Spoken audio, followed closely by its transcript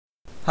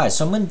Hi,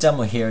 so I'm going to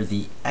demo here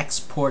the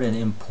export and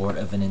import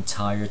of an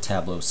entire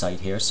Tableau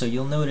site here. So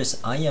you'll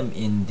notice I am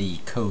in the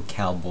Code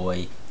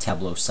Cowboy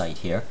Tableau site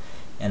here,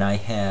 and I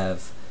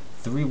have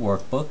 3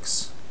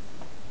 workbooks,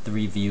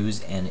 3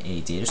 views, and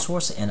a data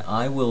source, and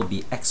I will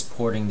be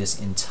exporting this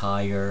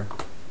entire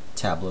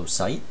Tableau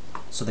site.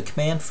 So the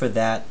command for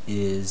that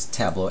is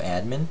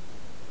tabadmin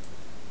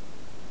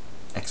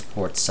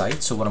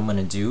exportsite. So what I'm going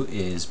to do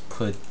is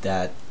put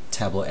that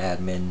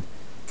tabadmin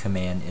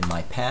command in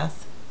my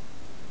path.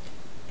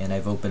 And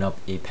I've opened up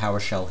a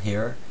PowerShell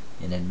here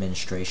in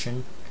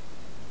administration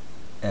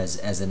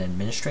as an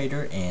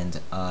administrator, and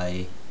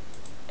I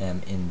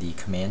am in the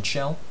command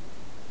shell.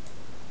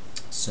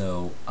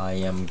 So I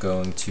am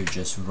going to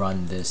just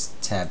run this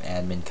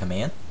tabadmin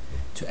command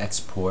to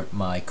export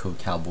my Code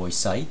Cowboy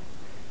site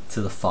to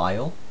the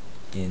file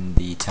in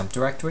the temp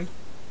directory.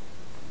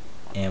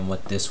 And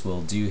what this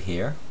will do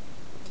here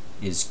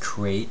is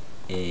create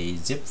a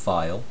zip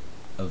file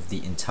of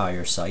the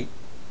entire site.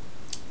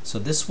 So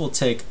this will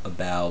take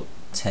about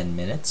 10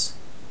 minutes.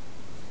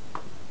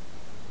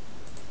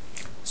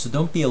 So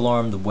don't be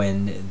alarmed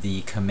when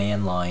the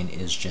command line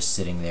is just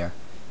sitting there.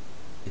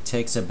 It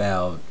takes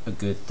about a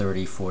good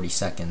 30-40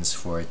 seconds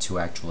for it to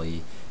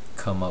actually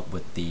come up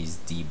with these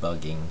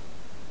debugging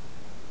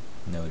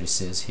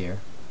notices here,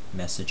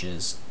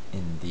 messages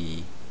in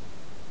the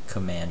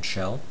command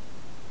shell.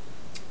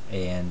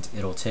 And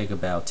it'll take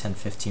about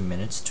 10-15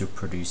 minutes to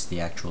produce the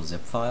actual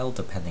zip file,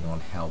 depending on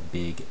how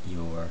big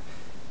your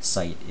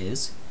site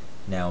is.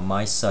 Now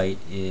my site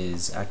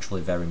is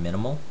actually very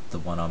minimal, the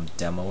one I'm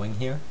demoing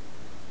here,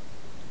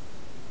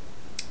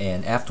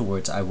 and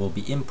afterwards I will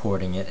be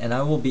importing it, and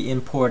I will be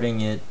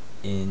importing it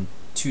in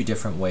 2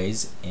 different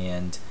ways,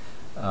 and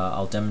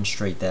I'll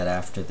demonstrate that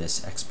after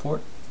this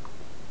export.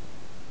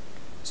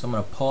 So I'm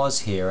going to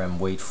pause here and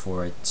wait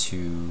for it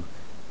to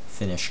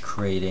finish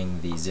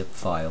creating the zip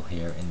file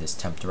here in this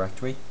temp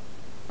directory,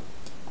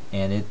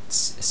 and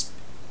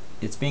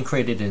it's being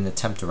created in the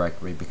temp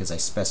directory because I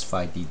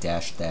specified the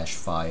 --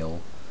 file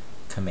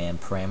command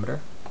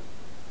parameter.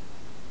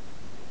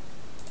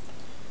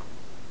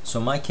 So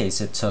in my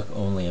case it took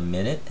only a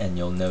minute, and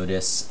you'll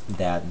notice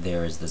that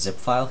there is the zip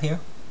file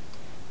here.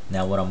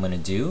 Now what I'm going to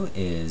do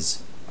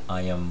is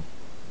I am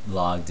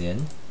logged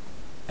in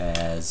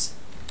as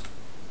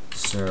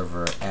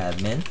server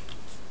admin.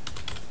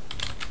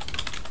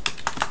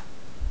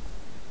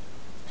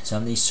 So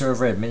I'm the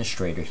server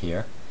administrator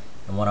here,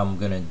 and what I'm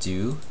going to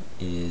do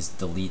is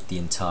delete the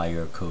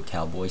entire Code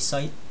Cowboy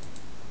site.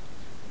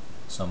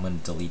 So I'm going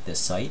to delete this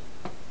site.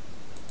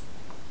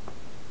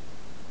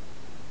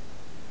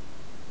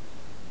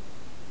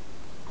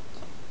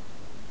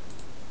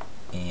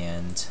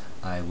 And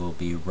I will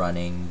be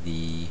running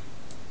the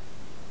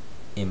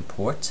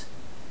import.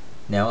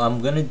 Now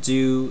I'm going to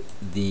do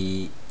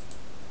the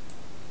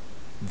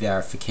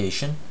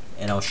verification,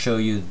 and I'll show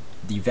you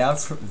the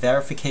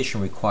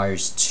verification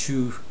requires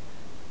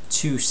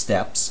two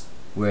steps,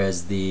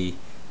 whereas the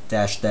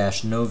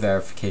 -- no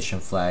verification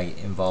flag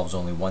involves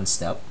only 1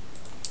 step.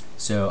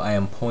 So I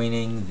am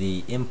pointing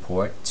the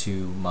import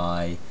to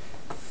my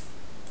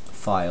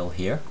file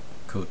here,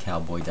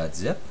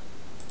 codecowboy.zip,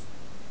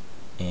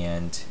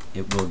 and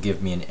it will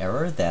give me an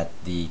error that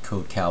the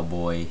Code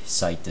Cowboy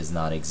site does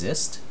not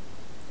exist.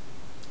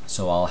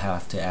 So I'll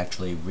have to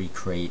actually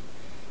recreate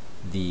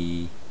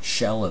the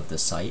shell of the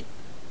site.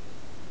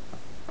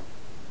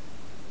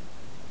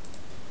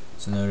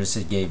 So notice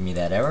it gave me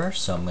that error,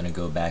 so I'm going to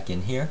go back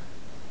in here,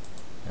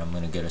 and I'm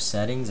going to go to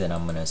settings, and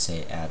I'm going to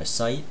say add a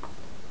site,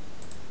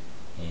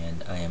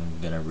 and I am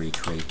going to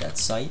recreate that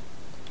site,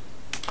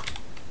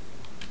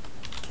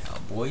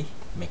 Cowboy.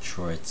 Make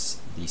sure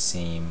it's the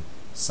same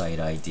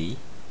site ID,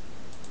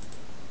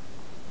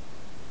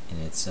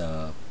 and it's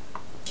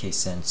case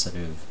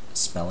sensitive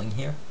spelling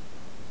here,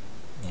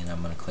 and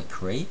I'm going to click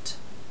create,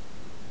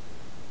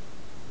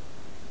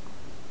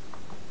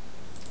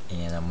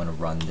 and I'm going to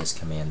run this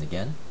command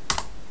again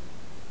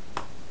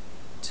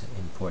to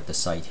import the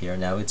site here.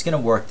 Now it's going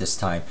to work this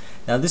time.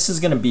 Now this is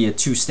going to be a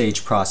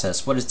 2-stage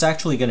process. What it's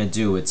actually going to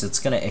do is it's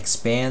going to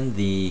expand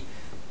the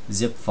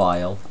zip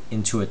file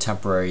into a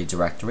temporary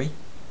directory,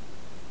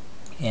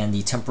 and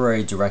the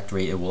temporary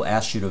directory, it will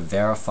ask you to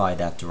verify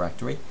that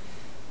directory.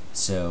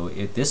 So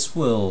this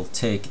will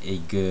take a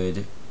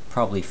good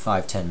probably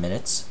 5-10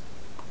 minutes.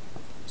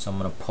 So I'm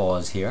going to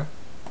pause here.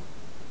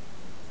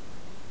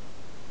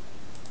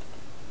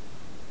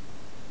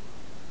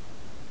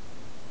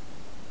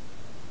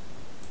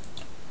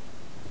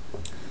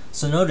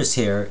 So notice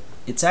here,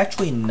 it's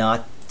actually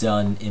not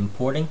done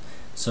importing.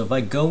 So if I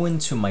go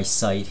into my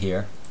site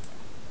here,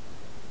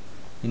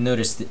 you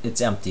notice that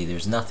it's empty,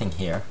 there's nothing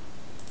here.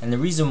 And the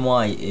reason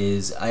why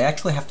is I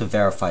actually have to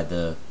verify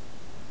the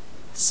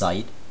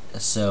site.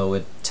 So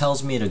it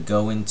tells me to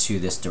go into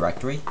this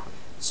directory.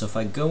 So if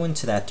I go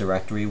into that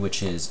directory,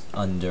 which is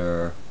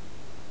under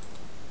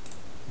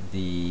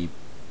the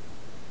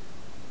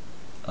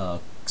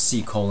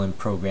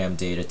C:\program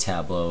data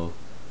Tableau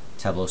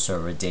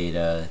server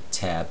data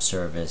tab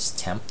service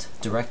temp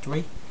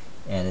directory,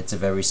 and it's a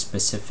very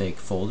specific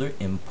folder,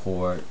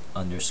 import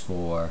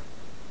underscore,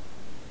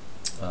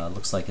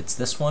 looks like it's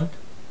this one.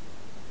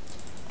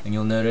 And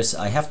you'll notice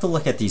I have to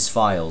look at these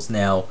files.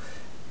 Now,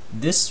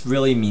 this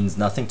really means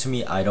nothing to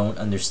me. I don't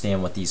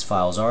understand what these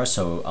files are,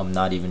 so I'm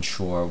not even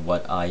sure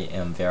what I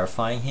am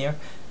verifying here.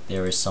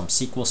 There is some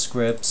SQL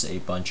scripts, a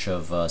bunch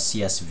of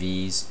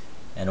CSVs,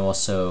 and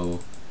also,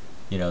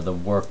 you know, the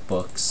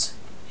workbooks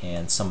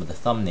and some of the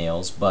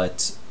thumbnails.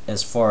 But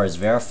as far as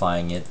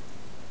verifying it,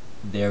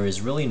 there is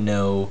really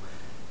no,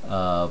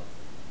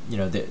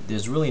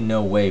 there's really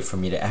no way for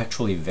me to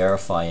actually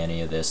verify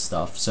any of this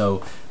stuff.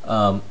 So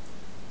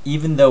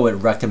even though it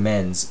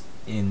recommends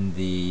in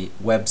the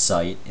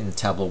website, in the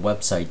Tableau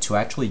website, to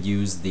actually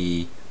use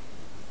the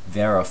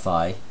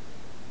verify,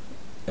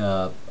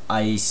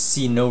 I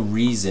see no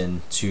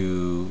reason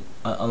to,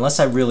 unless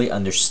I really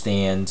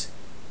understand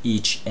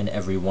each and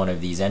every one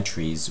of these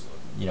entries,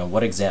 you know,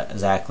 what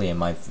exactly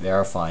am I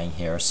verifying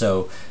here?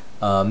 So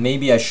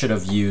maybe I should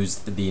have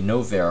used the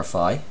no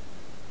verify,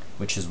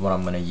 which is what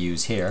I'm going to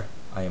use here.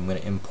 I am going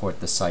to import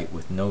the site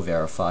with no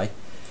verify.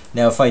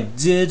 Now, if I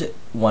did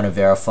want to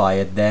verify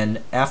it,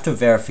 then after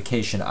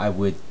verification, I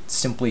would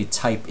simply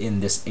type in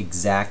this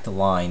exact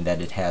line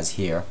that it has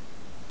here,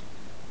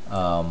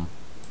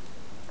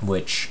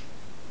 which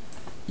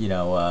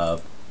you're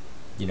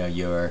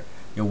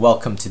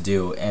welcome to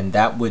do, and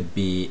that would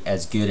be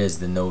as good as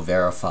the no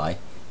verify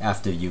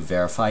after you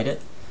verified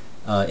it.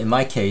 In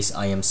my case,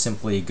 I am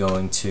simply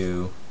going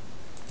to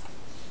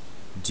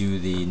do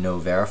the no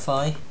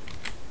verify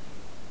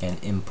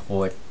and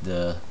import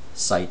the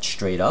site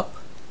straight up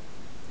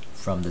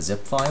from the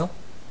zip file.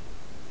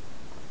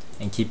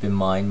 And keep in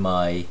mind,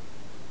 my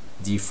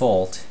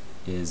default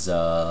is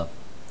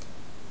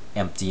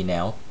empty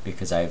now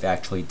because I've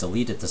actually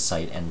deleted the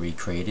site and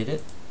recreated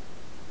it.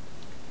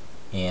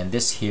 And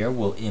this here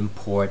will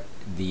import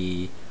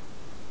the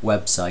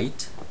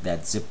website,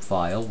 that zip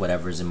file,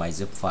 whatever's in my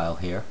zip file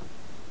here,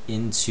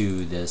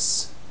 into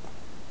this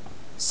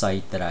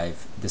site that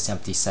this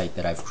empty site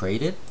that I've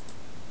created,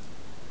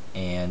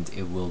 and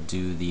it will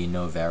do the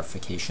no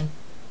verification.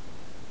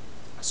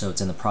 So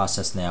it's in the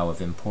process now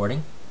of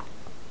importing.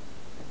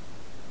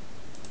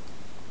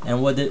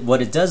 And what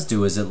it does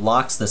do is it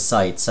locks the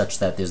site such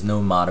that there's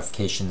no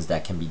modifications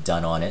that can be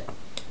done on it.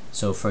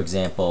 So for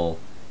example,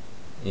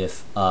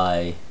 if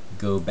I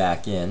go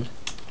back in,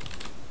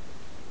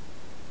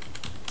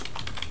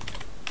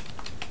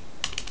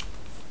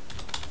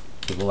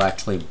 it will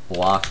actually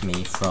block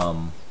me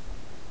from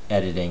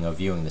editing or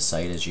viewing the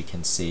site. As you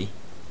can see,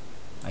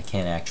 I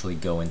can't actually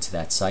go into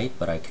that site,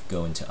 but I could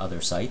go into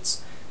other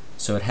sites.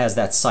 So it has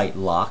that site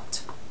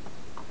locked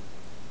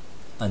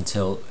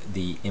until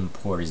the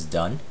import is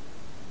done,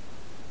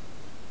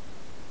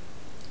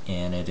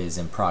 and it is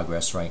in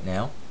progress right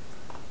now.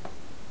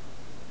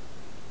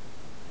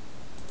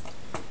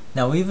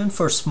 Now, even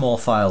for a small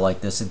file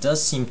like this, it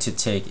does seem to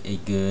take a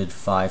good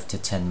 5 to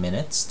 10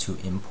 minutes to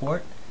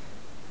import.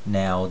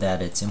 Now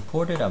that it's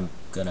imported, I'm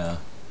gonna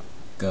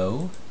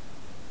go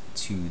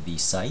to the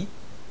site,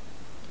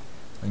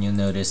 and you'll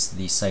notice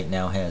the site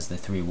now has the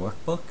 3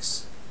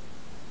 workbooks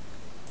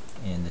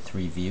and the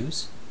 3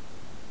 views.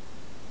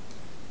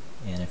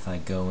 And if I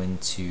go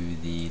into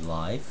the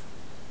live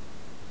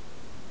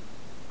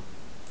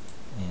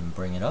and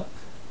bring it up,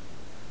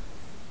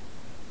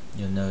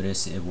 you'll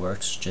notice it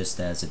works just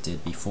as it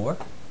did before.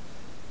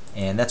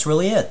 And that's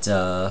really it.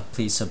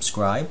 Please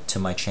subscribe to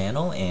my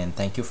channel, and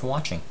thank you for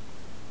watching.